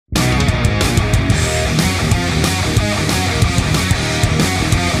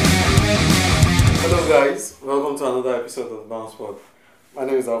episode of Bounce Pod. My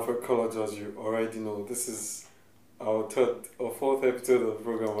name is Alfred College, as you already know. This is our third or fourth episode of the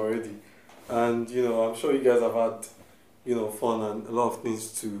program already. And, I'm sure you guys have had, fun and a lot of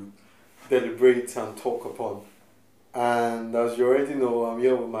things to deliberate and talk upon. And as you already know, I'm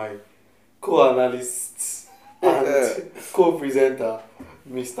here with my co-analyst and co-presenter,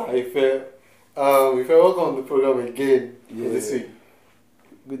 Mr. Ife. Ife, welcome on the program again this week.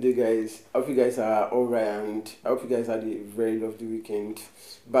 Good day, guys. I hope you guys are alright, and I hope you guys had a very lovely weekend.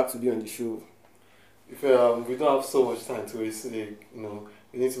 Back to be on the show. If we don't have so much time to waste today,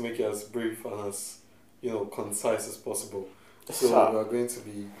 we need to make it as brief and as concise as possible. So we are going to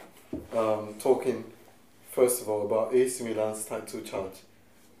be talking first of all about AC Milan's title charge.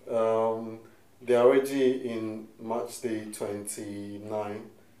 They are already in match day 29,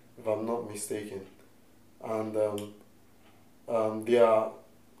 if I'm not mistaken, and they are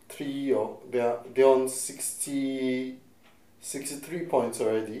they're on 63 points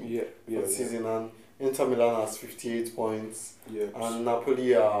already for the season, and Inter Milan has 58 points, and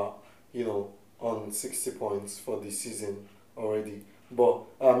Napoli are on 60 points for the season already. But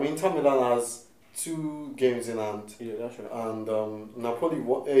Inter Milan has 2 games in hand. Yeah, that's right. And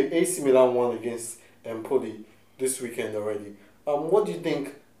AC Milan won against Empoli this weekend already. What do you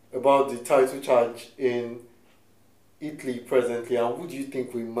think about the title charge in Italy presently, and who do you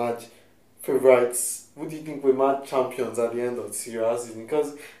think will match favourites? Who do you think will match champions at the end of the Serie A season?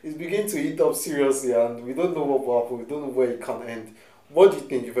 Because it's beginning to heat up seriously, and we don't know what will happen. We don't know where it can end. What do you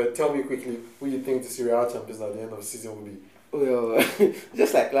think? If you tell me quickly who you think the Serie A champions at the end of the season will be. Well,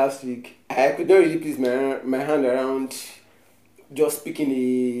 just like last week, I could not really place my hand around just picking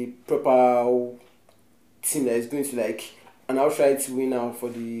a proper team that is going to an outright winner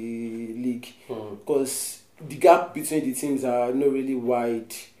for the league, because the gap between the teams are not really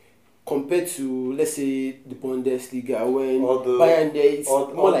wide compared to, let's say, the Bundesliga, when Bayern there it's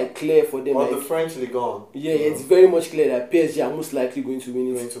more clear for them. Or the French League on. Yeah, it's very much clear that PSG are most likely going to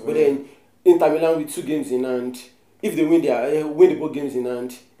win it. But then Inter Milan with 2 games in hand, if they win the both games in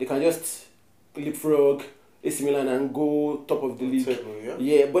hand, they can just leapfrog AC Milan and go top of the league.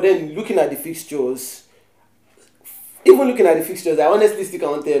 But then looking at the fixtures, I honestly still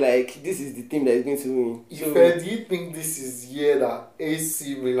can't tell this is the team that is going to win. Do you think this is the year that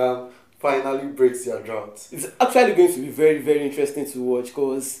AC Milan finally breaks their drought? It's actually going to be very, very interesting to watch,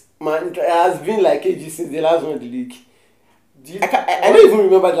 because it has been ages since they last won the league. I don't even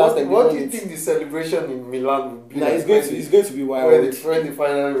remember the last time. What do you think the celebration in Milan will be? It's going to be wild. When they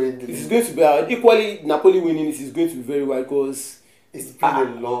finally win the league. It's going to be wild. Equally, Napoli winning is going to be very wild, because it's been a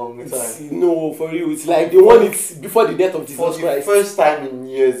long time. No, for real. It's they won it before the death of Jesus Christ. For the first time in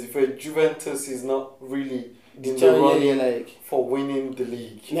years, if Juventus is not really in the running for winning the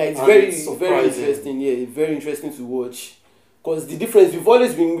league. Yeah, it's very interesting. Yeah, very interesting to watch. Because the difference, we've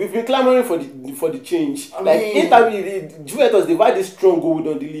been clamoring for the change. Juventus, they've had this strong hold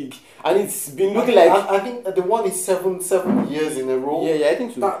on the league, and it's been looking I think the one is seven years in a row. Yeah, I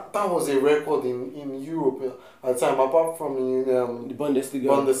think so. That was a record in Europe at the time, apart from in the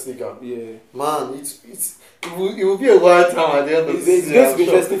Bundesliga. Yeah, man, it will be a wild time at the end of the season. It's going to be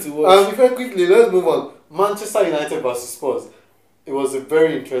interesting to watch. Very quickly, let's move on. Manchester United versus Spurs. It was a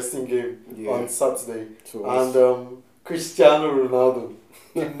very interesting game on Saturday, and Cristiano Ronaldo,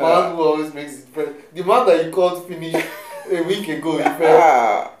 the man who always makes it, the man that you called finish a week ago,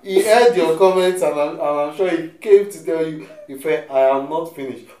 he heard your comments, and I'm sure he came to tell you, I am not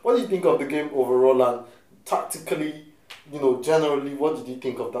finished. What do you think of the game overall, and tactically, generally, what did you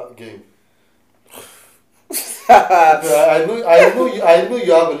think of that game? I know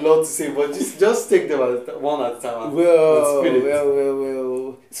you have a lot to say, but just take them one at a time. Well.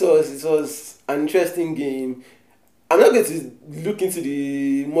 So it was an interesting game. I'm not going to look into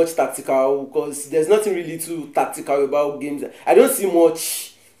the much tactical, because there's nothing really too tactical about games. I don't see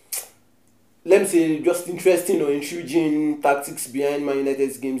much, let me say, just interesting or intriguing tactics behind Man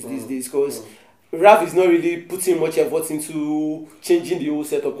United's games these days, because Raf is not really putting much effort into changing the whole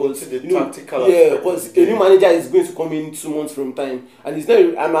setup. Because a new manager is going to come in 2 months from time, and it's not.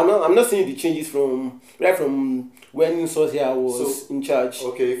 I'm not seeing the changes from when Solskjaer was in charge.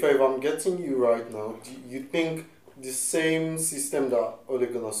 Okay, if I'm getting you right now, do you think the same system that Ole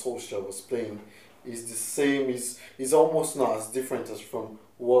Gunnar Solskjaer was playing is almost not as different as from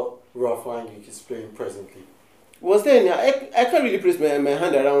what Ralf Rangnick is playing presently? Was there any? I can't really place my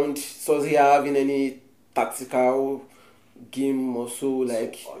hand around Solskjaer having any tactical game or so.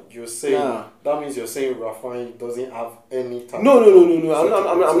 You're saying that means you're saying Ralf Rangnick doesn't have any tactical. No.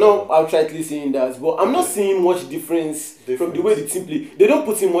 I'm not outrightly saying that, but I'm not seeing much difference from the way the team play. They don't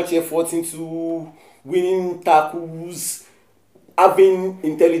put in much effort into winning tackles, having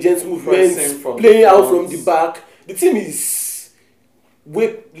intelligent movements, playing out from the back. The team is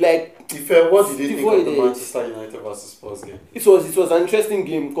like. What did you think of the Manchester United versus Spurs game? It was an interesting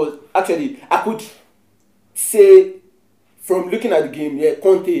game because actually I could say from looking at the game,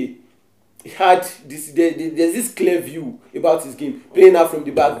 Conte had this. There's this clear view about his game, playing out from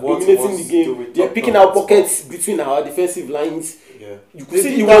the back, dominating the game, picking out pockets between our defensive lines. Yeah. You could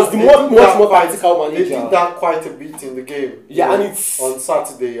see he was the much more tactical manager. They did that quite a bit in the game. Yeah, and it's on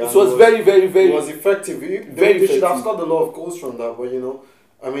Saturday. It was very. It was effective. They should have scored a lot of goals from that, but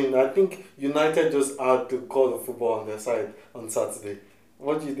I mean, I think United just had the god of football on their side on Saturday.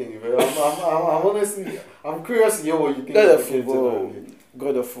 What do you think? I'm honestly, I'm curious to hear what you think.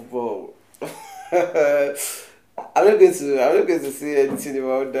 God of football. I'm not going to say anything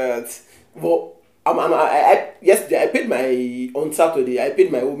about that. But yesterday on Saturday I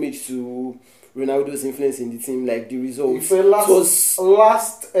paid my homage to Ronaldo's influence in the team, like the results.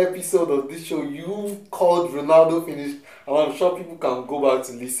 Last episode of this show, you called Ronaldo finished, and I'm sure people can go back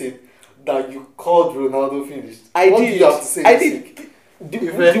to listen that you called Ronaldo finished. What do you have to say? I did.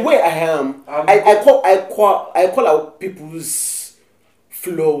 The way I am, I call out people's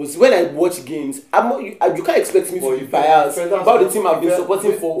flaws when I watch games. You can't expect me to be biased about the team I've been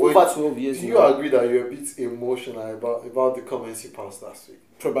supporting for over 12 years. Do you agree that you're a bit emotional about the comments you passed last week?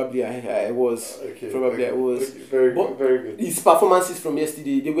 Probably I was. I was. Very good. His performances from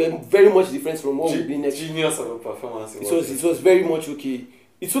yesterday, they were very much different from what we've been. Genius of a performance. It was very much okay.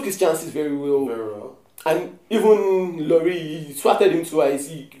 He took his chances very well. Very well. And even Laurie, he swatted him twice.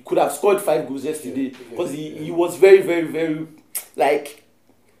 He could have scored 5 goals yesterday because he was very, very, very, like,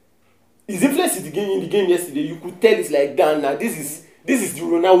 his influence in the game yesterday. You could tell it's like, damn, now this is the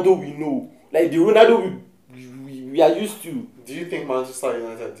Ronaldo we know, like the Ronaldo we are used to. Do you think Manchester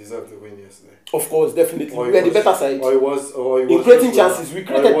United deserved the win yesterday? Of course, definitely. We were the better side. In creating chances, we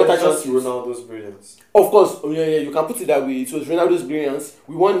created better chances. Ronaldo's brilliance. Of course, you can put it that way. It was Ronaldo's brilliance.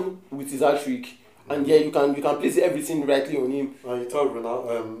 We won with his hat-trick. And you can place everything rightly on him. And you thought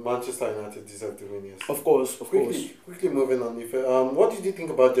Manchester United deserved the win, yes? Of course. Quickly moving on. What did you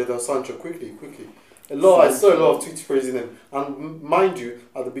think about Jadon Sancho? Quickly. I saw a lot of tweets praising him. And mind you,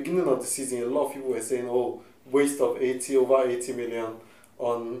 at the beginning of the season, a lot of people were saying, waste of over 80 million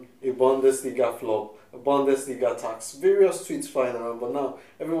on a Bundesliga flop, a Bundesliga tax, various tweets flying around, but now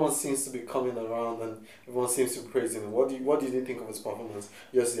everyone seems to be coming around and everyone seems to be praising him. What did you think of his performance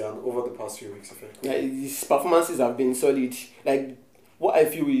yesterday and over the past few weeks? Yeah, his performances have been solid. Like, what I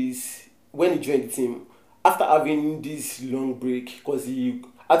feel is when he joined the team, after having this long break, because he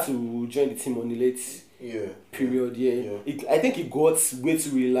had to join the team on the late period, I think he got way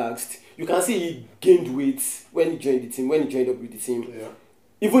too relaxed. You can see he gained weight when he joined the team, when he joined up with the team. Yeah.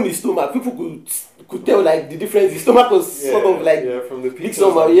 Even his stomach, people could tell like the difference. His stomach was sort of like from the pictures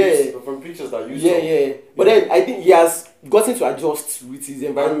from pictures that you saw. But then I think he has gotten to adjust with his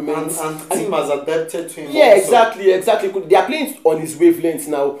environment and the team has adapted to him. Yeah, also. Exactly. They are playing on his wavelength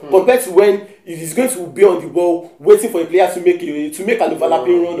now compared to when he's going to be on the ball waiting for a player to make an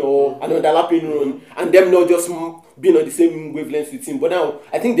overlapping run or an underlapping run, and them not just being on the same wavelength with him. But now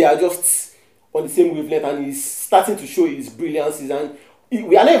I think they are just on the same wavelength, and he's starting to show his brilliances. And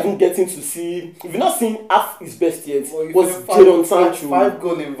we are not even getting to see. We've not seen half his best yet. Was Jadon Sancho 5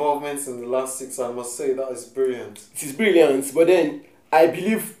 goal involvements in the last 6? I must say that is brilliant. It is brilliant, but then I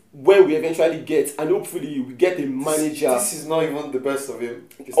believe when we eventually get, and hopefully we get a manager. This is not even the best of him.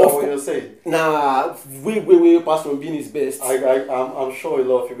 Is that what you're saying? Nah, way past from being his best. I'm sure a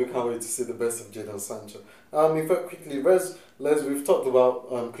lot of people can't wait to see the best of Jadon Sancho. In fact, quickly, we've talked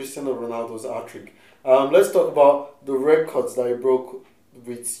about Cristiano Ronaldo's hat-trick. Let's talk about the records that he broke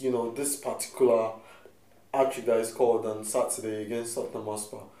with this particular hat-trick that is called on Saturday against Tottenham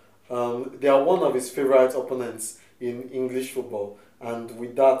Hotspur. They are one of his favourite opponents in English football, and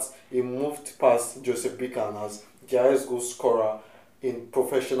with that he moved past Joseph Bican as the highest goal scorer in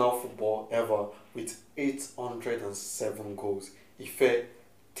professional football ever with 807 goals. Ife,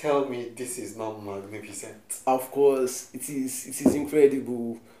 tell me this is not magnificent. Of course, it is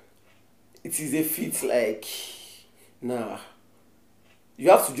incredible. It is a feat like, you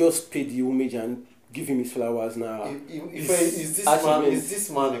have to just pay the homage and give him his flowers now. Is this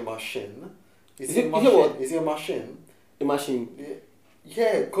man a machine? Is he a machine? A machine?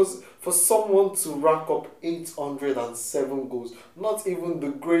 Yeah, because for someone to rack up 807 goals, not even the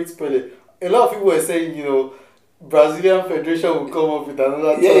great Pele. A lot of people were saying, Brazilian Federation will come up with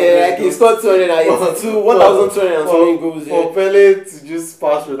another. Like he scored 282, 1,200 goals. For Pele to just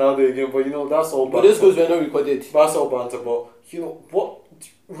pass Ronaldo again, but that's all. But those goals were not recorded. That's all banter. But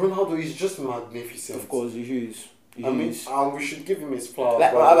Ronaldo is just magnificent. Of course, he is. And we should give him his flowers.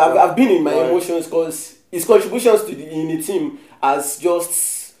 Like, I've been in my emotions because his contributions in the team has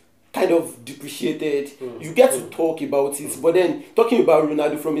just kind of depreciated. You get to talk about it, but then talking about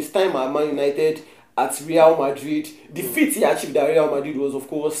Ronaldo from his time at Man United, at Real Madrid, the feat he achieved at Real Madrid was, of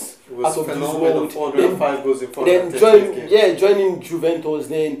course, out of this world. 405 goals in then joining Juventus,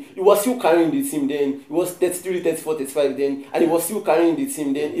 then he was still carrying the team. Then he was 33, 34, 35 then, and he was still carrying the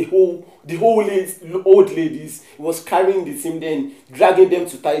team. Then the whole old ladies, he was carrying the team. Then dragging them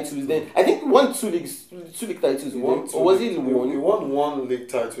to titles. Then I think he won two league titles. Or was it one? He won one league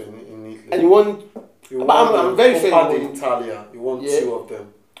title in Italy. And he won. I'm very sure he won Italia. He won 2 of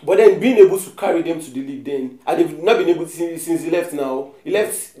them. But then being able to carry them to the league then, and they've not been able to since he left now. He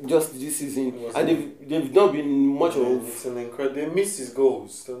left just this season, and they've not been much of. It's an incredible. They missed his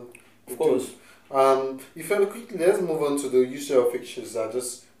goals. Of course. If I quickly, let's move on to the UCL fixtures that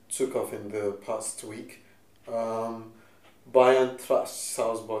just took off in the past week. Bayern thrashed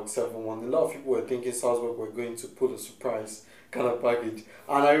Salzburg 7-1. A lot of people were thinking Salzburg were going to pull a surprise kind of package.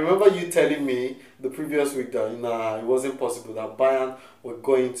 And I remember you telling me the previous week that it wasn't possible, that Bayern were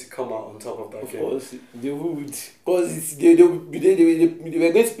going to come out on top of that game. Of course, they would. Because they were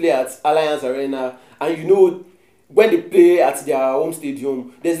going to play at Allianz Arena. And when they play at their home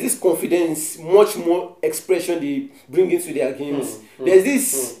stadium, there's this confidence, much more expression they bring into their games. There's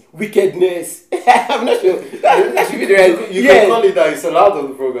this wickedness. I'm not sure. That should be the right. You can call it that. It's allowed on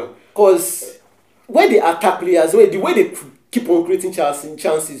the program. Because when they attack players, the way they keep on creating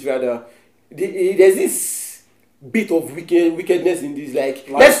chances rather, there's this bit of wickedness in this.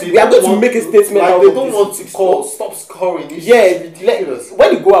 We are going to make a statement out of this. They don't want to stop scoring. It's ridiculous.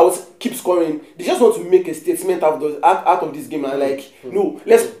 When they go out, keep scoring. They just want to make a statement out of this game and no,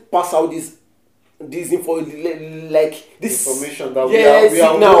 let's pass out this info, this information that we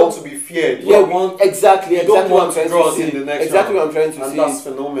are now to be feared. Exactly. Exactly what I'm trying to say. And that's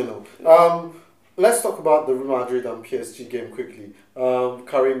phenomenal. Let's talk about the Real Madrid and PSG game quickly.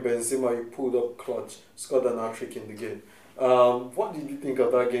 Karim Benzema, he pulled up clutch, scored an hat-trick in the game. What did you think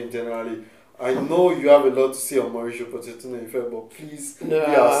of that game generally? I know you have a lot to say on Mauricio Pochettino, but please be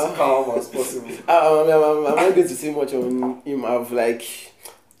as calm as possible. I'm not going to say much on him.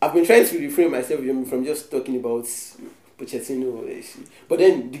 I've been trying to refrain myself from just talking about Pochettino. But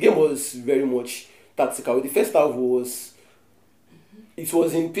then the game was very much tactical. The first half was in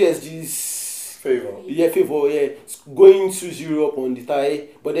PSG's favor. Going 2-0 up on the tie.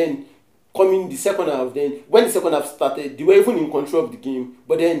 But then coming the second half, when the second half started, they were even in control of the game.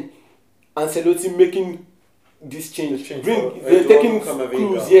 But then Ancelotti making this change, taking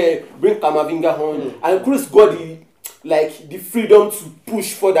Cruz, bring Camavinga on, and Cruz got the freedom to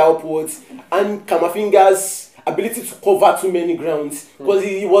push further upwards, and Camavinga's ability to cover too many grounds because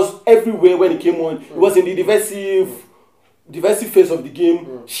he was everywhere when he came on. He was in the defensive phase of the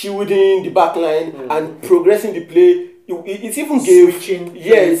game, shielding the back line and progressing the play. It even gave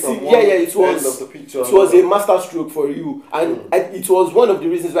it was a master stroke for you, and it was one of the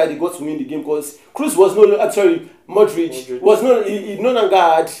reasons why they got to win the game because Cruz was Modric was no longer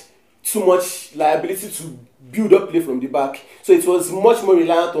had too much liability to build up play from the back, so it was much more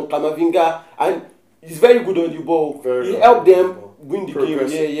reliant on Camavinga, and he's very good on the ball. He helped them win the game.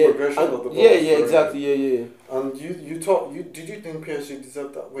 Progression of the ball. Exactly. And did you think PSG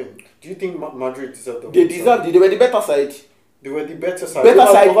deserved that win? Do you think Madrid deserved that win? They deserved it. They were the better side. They were the better side. In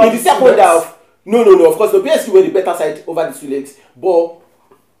the second half. No. Of course, the PSG were the better side over the 2 legs. But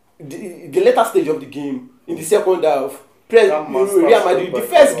the later stage of the game, in the second half, Real Madrid,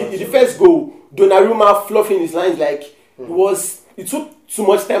 the first goal, Donnarumma fluffing his lines it took too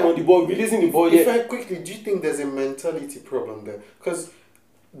much time on the ball, releasing the ball. Quickly, do you think there's a mentality problem there? Because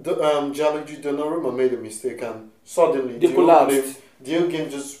Gianluigi Donnarumma made a mistake and suddenly they collapsed. The whole game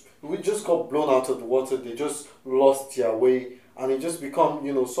just got blown out of the water. They just lost their way, and it just become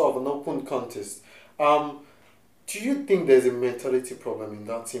sort of an open contest. Do you think there's a mentality problem in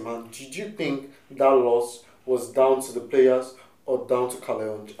that team? And did you think that loss was down to the players or down to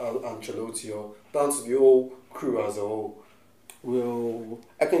Carlo Ancelotti or down to the whole crew as a whole? Well,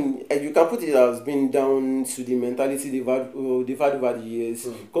 you can put it as being down to the mentality they've had over the years.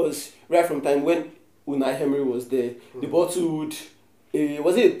 Because right from time when Unai Emery was there, they bottled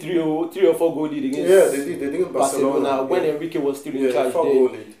was it a 3 or 4 goal lead against they did against Barcelona when Enrique was still in charge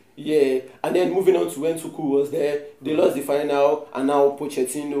there. And then moving on to when Tuchel was there, they lost the final, and now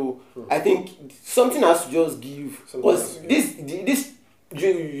Pochettino. I think something has to just give, because this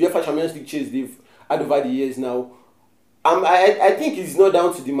UEFA Champions League chase they've had over the years now. I think it's not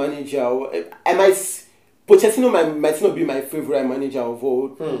down to the manager. Pochettino might not be my favorite manager of all.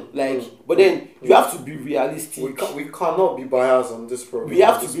 But then you have to be realistic. We cannot be biased on this program. We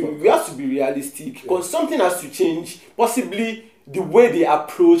have to be realistic because something has to change. Possibly the way they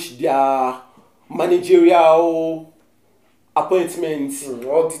approach their managerial appointments.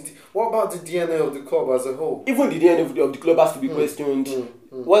 What about the DNA of the club as a whole? Even the DNA of the club has to be questioned.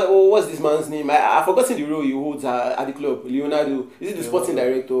 What's this man's name? I've forgotten the role he holds at the club. Leonardo. Is it the sporting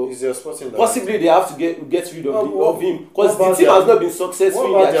director? He's the sporting director. Possibly they have to get rid of him because the team has not been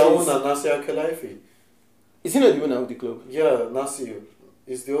successful. What about their owner, Nasir Khelaifi? Is he not the owner of the club? Yeah, Nasir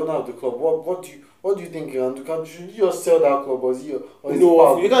is the owner of the club. What do you think? Should you just sell that club, or is he?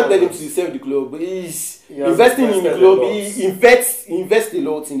 No, you can't tell him to sell the club. He's investing in the club. He invests a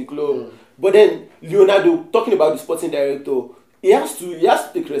lot in the club. But then Leonardo, talking about the sporting director, he has to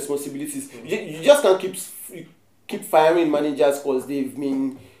take responsibilities. You just can't keep firing managers because they've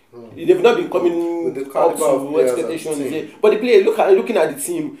not been coming up to expectations. But the player, looking at the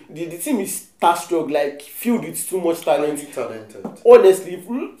team, the team is starstruck, like filled with too much talent. Talented. Honestly,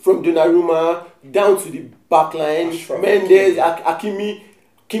 from Donnarumma down to the backline, Mendes, Hakimi,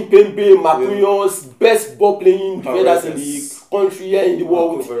 Kimpembe, Marquinhos, best ball playing defenders in the country here in the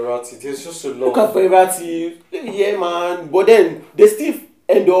world. There's just a lot. Look at Verratti, yeah man. But then they still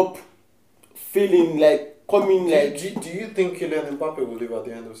end up feeling like coming like. Do you think Kylian Mbappe will leave at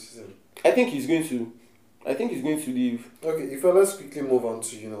the end of the season? I think he's going to leave. Okay, let's quickly move on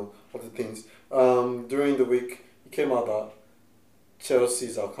to other things. During the week, it came out that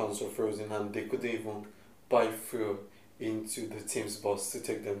Chelsea's accounts were frozen and they couldn't even buy fuel into the team's bus to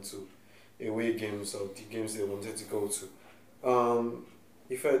take them to away games or the games they wanted to go to.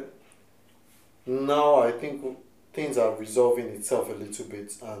 Now I think things are resolving itself a little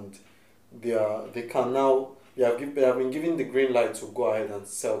bit, and they have been given the green light to go ahead and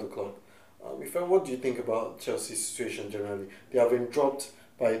sell the club. What do you think about Chelsea's situation generally? They have been dropped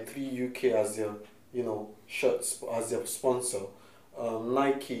by 3UK as their shirts as their sponsor.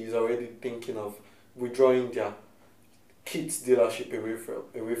 Nike is already thinking of withdrawing their kits dealership away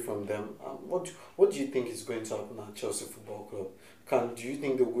from them. What do you think is going to happen at Chelsea Football Club? Do you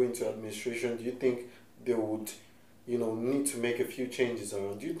think they'll go into administration? Do you think they would need to make a few changes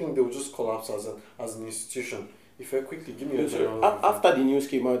around? Do you think they will just collapse as an institution? If I quickly give me a general after the news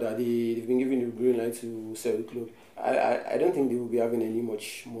came out that they've been given the green light to sell the club, I don't think they will be having any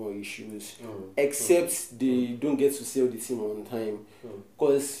much more issues, except they don't get to sell the team on time,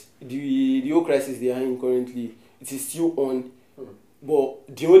 because the whole crisis they are in currently, it is still on.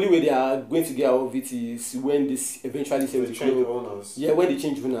 But the only way they are going to get out of it is when this eventually sells the club. Owners. Yeah, when they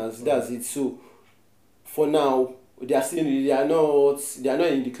change owners, that's it. So for now, they are not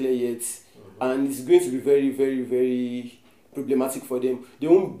in the clear yet. And it's going to be very, very, very problematic for them. They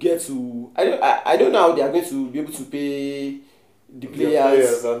won't get to. I don't know how they are going to be able to pay the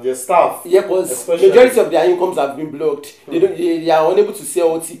players and their staff. Yeah, because majority of their incomes have been blocked. They are unable to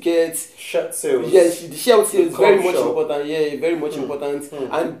sell tickets. Shirt sales. Yes, the shirt sales is very much important. Yeah, very much important.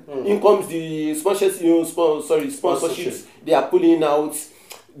 And incomes, the sponsorships they are pulling out.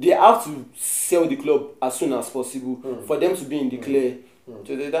 They have to sell the club as soon as possible for them to be in the clear.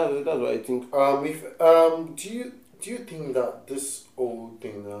 So that's what I think. Do you think that this whole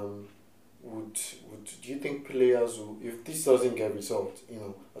thing would do you think players will, if this doesn't get resolved,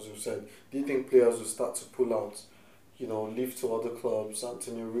 as we've said, do you think players will start to pull out, leave to other clubs?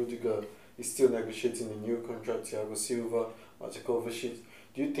 Antonio Rudiger is still negotiating a new contract. Thiago Silva, Matej Kovacic.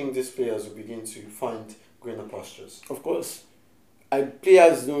 Do you think these players will begin to find greener pastures? Of course.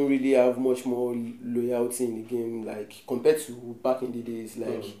 Players don't really have much more loyalty in the game, like compared to back in the days,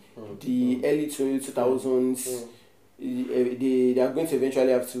 like the early 2000s. They are going to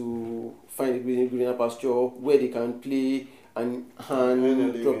eventually have to find a greener pasture where they can play and hand a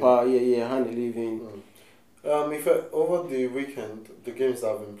living. Over the weekend, the games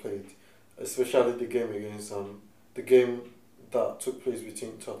that have been played, especially the game against the game that took place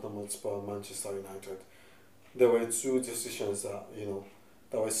between Tottenham Hotspur and Manchester United, there were two decisions that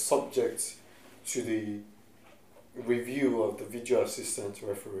that were subject to the review of the video assistant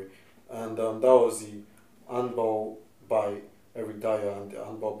referee, and that was the handball by Eric Dyer and the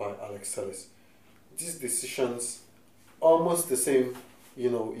handball by Alex Telles. These decisions, almost the same,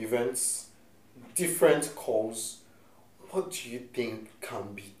 events, different calls. What do you think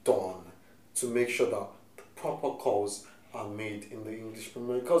can be done to make sure that the proper calls are made in the English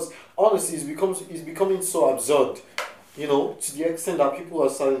Premier League? Because honestly, it's becoming so absurd, to the extent that people are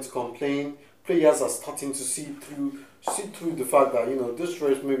starting to complain. Players are starting to see through see through the fact that this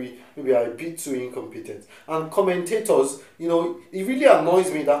refs maybe are a bit too incompetent. And commentators, it really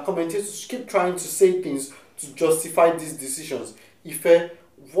annoys me that commentators keep trying to say things to justify these decisions. Ife,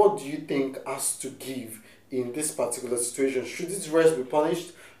 what do you think has to give in this particular situation? Should this refs be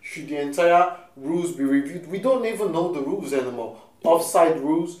punished? Should the entire rules be reviewed? We don't even know the rules anymore. Offside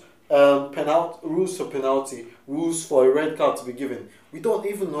rules, rules for penalty, rules for a red card to be given. We don't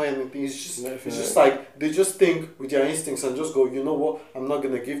even know anything. It's just like they just think with their instincts and just go, you know what, I'm not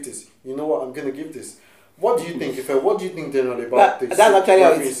gonna give this. You know what, I'm gonna give this. What do you think, Ife? What do you think generally about this? That's actually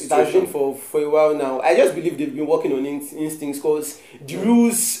how it has been for a while now. I just believe they've been working on instincts because the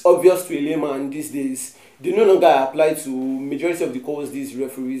rules obvious to a layman these days, they no longer apply to majority of the calls these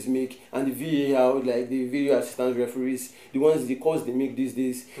referees make, and the VAR, like the video assistant referees, the calls they make these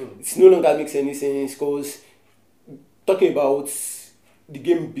days, it no longer makes any sense because talking about the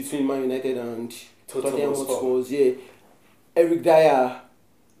game between Man United and Tottenham Hotspur, Eric Dyer,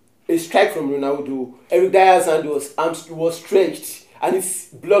 a strike from Ronaldo, Eric Dyer's hand was stretched and it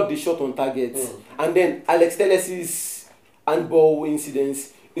blocked the shot on target. And then Alex Telles's handball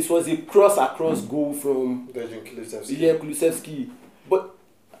incidents, it was a cross goal from Kulusevski. But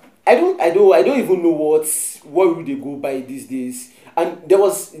I don't even know what rule they go by these days. And there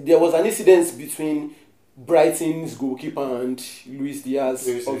was an incident between Brighton's goalkeeper and Luis Diaz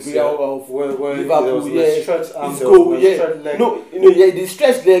of Liverpool. The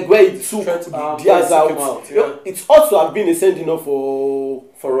stretched leg where it took Diaz out. It ought to have been a sending off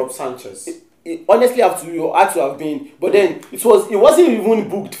for Rob Sanchez. It honestly had to have been, but then it wasn't even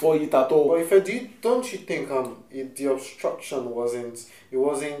booked for it at all. But don't you think the obstruction wasn't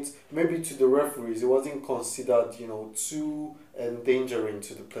maybe to the referees, it wasn't considered too endangering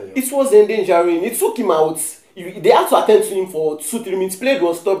to the player? It was endangering. It took him out. They had to attend to him for 2-3 minutes. Play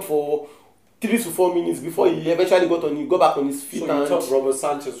was stopped for 3 to 4 minutes before he eventually got back on his feet. So you thought Robert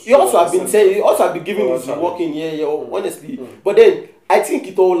Sanchez? He also have been giving his working honestly. But then I think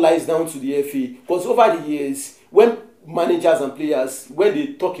it all lies down to the FA because over the years, when managers and players, when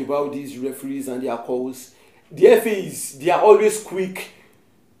they talk about these referees and their calls, the FA they are always quick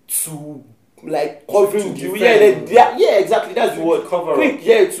to covering exactly, that's the word. Quick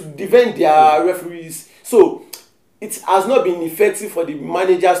to defend their referees. So it has not been effective for the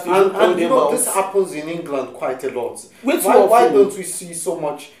managers to call them out. This happens in England quite a lot. Why don't we see so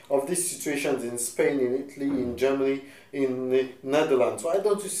much of these situations in Spain, in Italy, in Germany, in the Netherlands? Why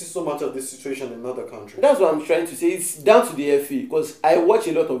don't we see so much of this situation in other countries? That's what I'm trying to say. It's down to the FA because I watch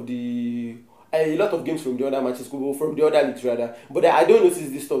a lot of games from the other matches, from the other leagues rather, but I don't notice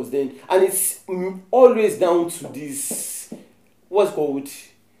these stuff then, and it's always down to this. What's called?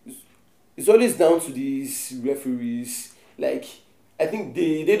 It's always down to these referees. I think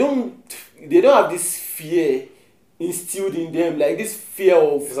they don't have this fear instilled in them, this fear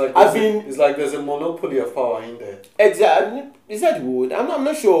of it's like there's a monopoly of power in there. Exactly. Is that the word? I'm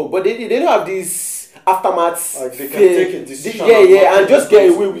not sure, but they don't have this aftermath. They can take a decision. And just get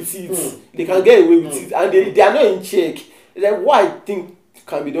away with it. They can get away with it, and they are not in check. What I think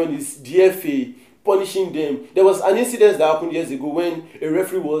can be done is the FA punishing them. There was an incident that happened years ago when a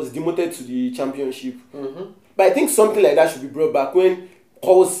referee was demoted to the championship. But I think something like that should be brought back when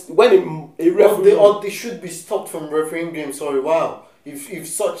a referee they should be stopped from refereeing games for a while if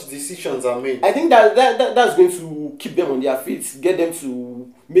such decisions are made. I think that's going to keep them on their feet, get them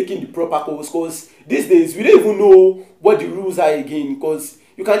to making the proper calls, because these days we don't even know what the rules are again, because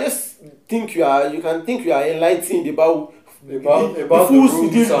you can just think you are enlightened about the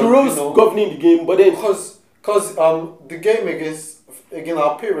rules governing the game, but then because the game again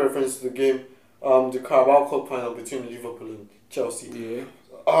I'll pay reference to the game, the Carabao Cup final between Liverpool and Chelsea.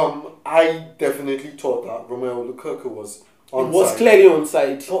 I definitely thought that Romelu Lukaku was onside. It was clearly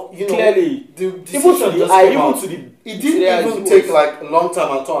onside. But, clearly, it didn't even take a long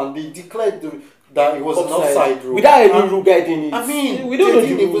time at all, and they declared that it was an offside rule. Without any rule guiding it. I mean, they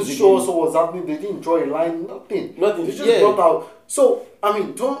didn't even show us what was happening. They didn't draw a line. Nothing. They just brought out. So I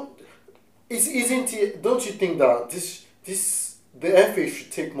mean, don't you think that the FA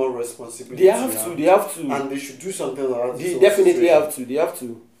should take more responsibility? They have to, and they should do something like that. They definitely have to. They have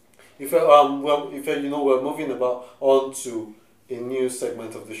to. We're moving on to a new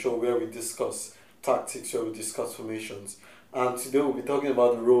segment of the show where we discuss tactics, where we discuss formations, and today we'll be talking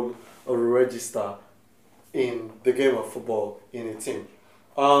about the role of a regista in the game of football in a team.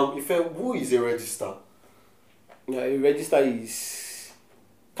 Who is a regista? A regista is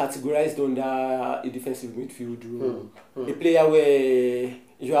categorized under a defensive midfield role. A player where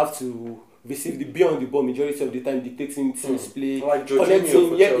you have to basically be on the ball majority of the time, dictating teams play, like Jorginho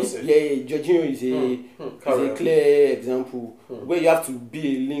for Chelsea. Jorginho is a clear example where you have to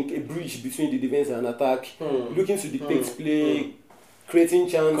be a link, a bridge between the defense and attack, looking to dictate play, creating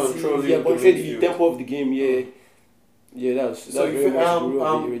chances, controlling the tempo of the game. That's very much the role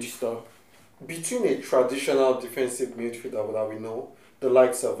of the register. Between a traditional defensive midfielder that we know, the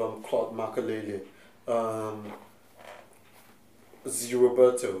likes of Claude Makelele,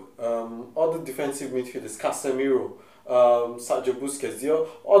 Roberto, other defensive midfielders, Casemiro, Sergio Busquets.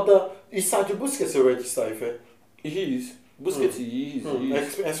 Is Sergio Busquets a register? He is. Busquets, he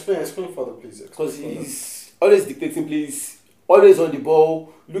is. Explain further, please. Because he's always dictating plays, always on the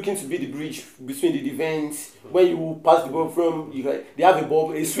ball, looking to be the bridge between the defense. When you pass the ball from, they have a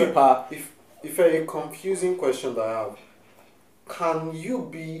ball, a sweeper. If a confusing question that I have, can you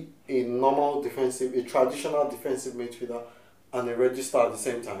be a traditional defensive midfielder and a register at the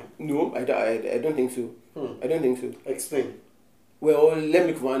same time? No, I don't think so. I don't think so. Explain. Well, let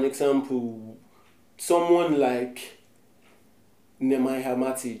me give an example. Someone like Nemanja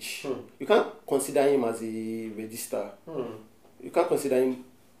Matic, you can't consider him as a register. You can't consider him,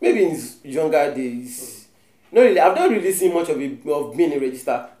 maybe in his younger days. No, really, I've not really seen much of being a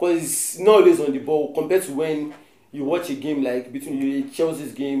register because it's not always on the ball compared to when you watch a game like between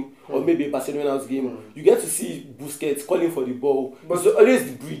Chelsea's game or maybe Barcelona's game. You get to see Busquets calling for the ball. But it's always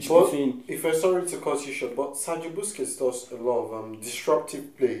the bridge between. If I'm sorry to cut you short, but Sergio Busquets does a lot of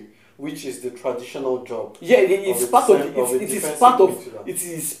disruptive play, which is the traditional job. Yeah, it is part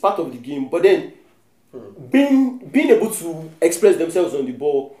of the game. But then being able to express themselves on the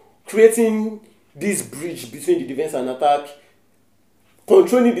ball, creating this bridge between the defense and attack,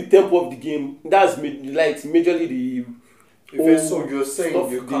 controlling the tempo of the game, that's majorly the. So you're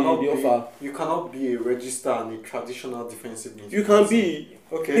saying you cannot be a register and a traditional defensive midfielder. You can be.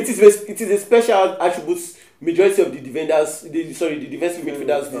 Okay. It is a special attributes majority of the defenders, the defensive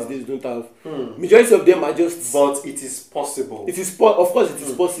midfielders these days don't have. Majority of them are just. But it is possible. It is of course it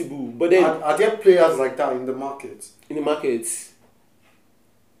is possible, but then are there players like that in the market? In the market,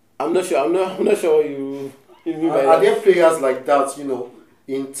 I'm not sure. I'm not sure you mean by that. Are there players like that,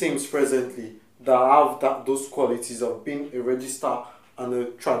 in teams presently that have those qualities of being a register and a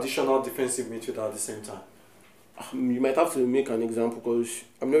traditional defensive midfielder at the same time? You might have to make an example because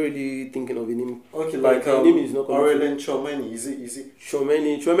I'm not really thinking of a name. Okay, like name is not Aurelien Tchouameni. Is it?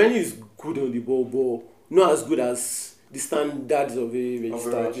 Tchouameni is good on the ball, but not as good as the standards of a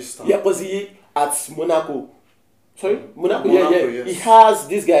register. Yeah, because he at Monaco. Sorry, Monaco. Yes. He has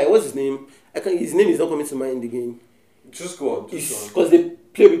this guy. What's his name? His name is not coming to mind again. Just go on. Because they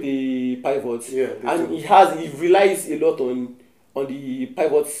play with the pivots. Yeah, and do. he relies a lot on the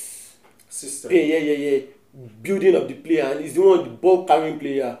pivots system. Yeah. Building up the player, and he's the one, the ball carrying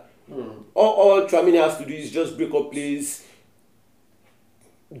player. All Tchouameni has to do is just break up plays,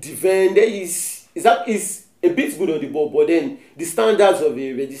 defend. Is a bit good on the ball, but then the standards of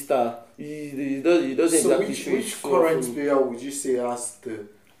a register, he doesn't exactly show. Which current player would you say has the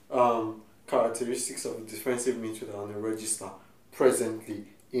characteristics of a defensive midfielder and a register presently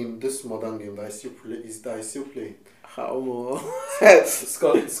in this modern game that is still playing? Scott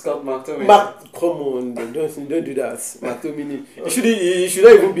McTominay. Come on, don't do that. McTominay. He should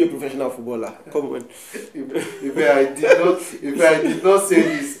not even be a professional footballer. Come on. If I did not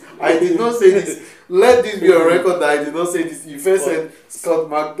say this, let this be on record that I did not say this. You first said Scott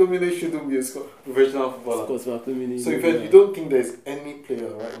McTominay shouldn't be a professional footballer. Scott McTominay. So you don't think there's any player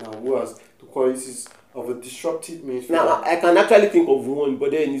right now who has the qualities of a disruptive midfielder? Now I can actually think of one,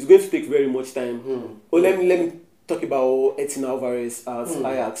 but then it's going to take very much time. Let me talk about Edson Alvarez as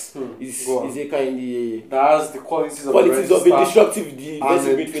Ajax. He's a kind that has the qualities of a disruptive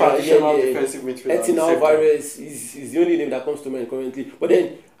defensive midfielder. Traditional defensive midfielder. Edson Alvarez is the only name that comes to mind currently. But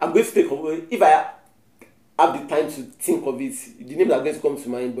then I'm going to take if I have the time to think of it, the names are going to come to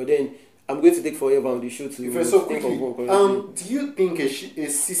mind. But then I'm going to take forever on the show to think of one currently. Do you think a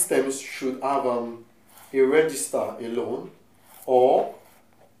system should have a register alone, or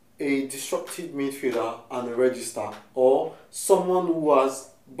a disruptive midfielder and a register, or someone who has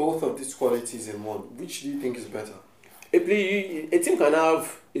both of these qualities in one? Which do you think is better? A team can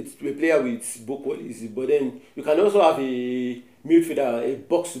have a player with both qualities, but then you can also have a midfielder, a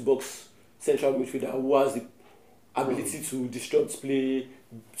box-to-box central midfielder who has the ability to disrupt play,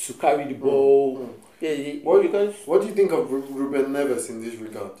 to carry the ball. What do you think of Ruben Neves in this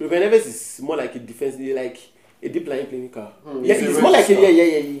regard? Ruben Neves is more like a defense, like a deep lying playmaker. Hmm, Yeah, he's a it's more like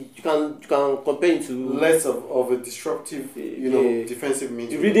regista. you can compare it to Less of a disruptive, defensive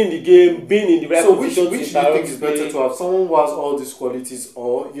midfielder. reading the game, being in the right So which position do to you think interrupt is better play. to have? Someone who has all these qualities,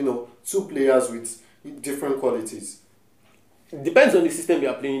 or two players with different qualities? Depends on the system you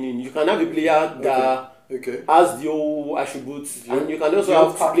are playing in. You can have a player that Okay. has the whole attributes, The and you can also the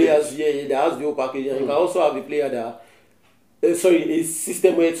whole have two players, package. that has the whole package, and you can also have a player that, a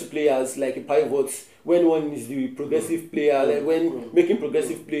system where two players like a pivot, when one is the progressive player, like when making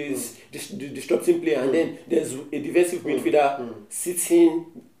progressive plays, disrupting play, and then there's a defensive midfielder sitting,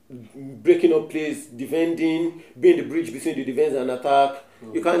 breaking up plays, defending, being the bridge between the defense and attack.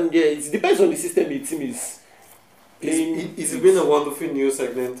 You can, it depends on the system the team is playing. It's been a wonderful new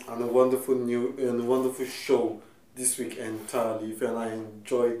segment and a wonderful show this week entirely, and I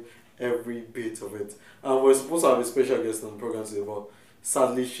enjoyed every bit of it. And we're supposed to have a special guest on the program today, but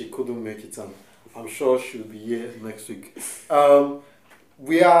sadly she couldn't make it, and I'm sure she'll be here next week.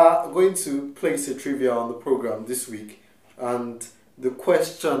 We are going to place a trivia on the program this week, and the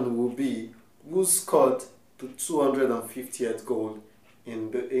question will be, who scored the 250th goal in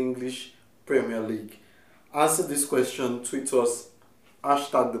the English Premier League? Answer this question, tweet us,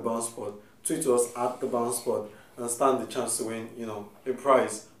 #TheBouncePod, tweet us @TheBouncePod, and stand the chance to win, a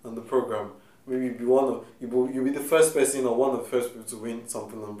prize on the program. Maybe you'll be the first person or one of the first people to win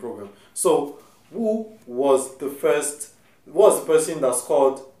something on the program. So, who was the person that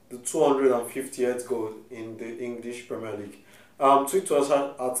scored the 250th goal in the English Premier League? Tweet to us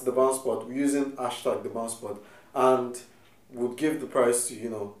 @TheBouncePod using #TheBouncePod, and we'll give the prize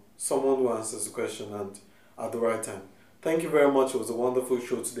to someone who answers the question and at the right time. Thank you very much. It was a wonderful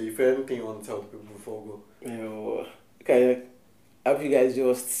show today. If anything you want to tell the people before we go. Okay, I hope you guys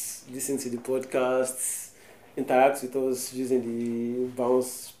just listen to the podcast, interact with us using the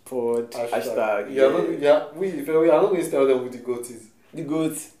bounce pod hashtag. We are not going to tell them who the goat is. The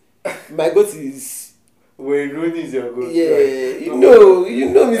goat. My goat is. Wayne Rooney is your goat. Yeah, right? you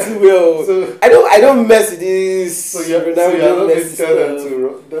know me too well. So I don't mess with this. So you're not going to tell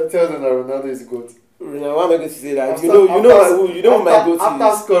them that Ronaldo is the goat. Ronaldo, why am I going to say that? You know my goat is.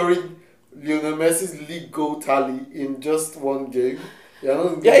 After scoring Lionel Messi's league goal tally in just one game. He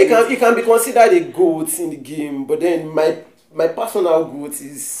can be considered a goat in the game, but then my personal goat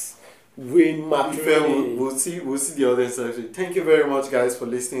is Wayne Rooney. We'll see the audience actually. Thank you very much, guys, for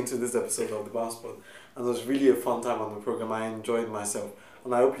listening to this episode of the Bounce Pod. And it was really a fun time on the program. I enjoyed myself,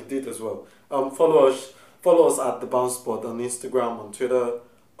 and I hope you did as well. Follow us at the Bounce Pod on Instagram, on Twitter,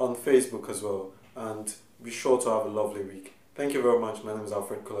 on Facebook as well, and be sure to have a lovely week. Thank you very much. My name is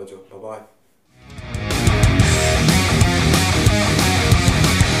Alfred Kolajo. Bye bye.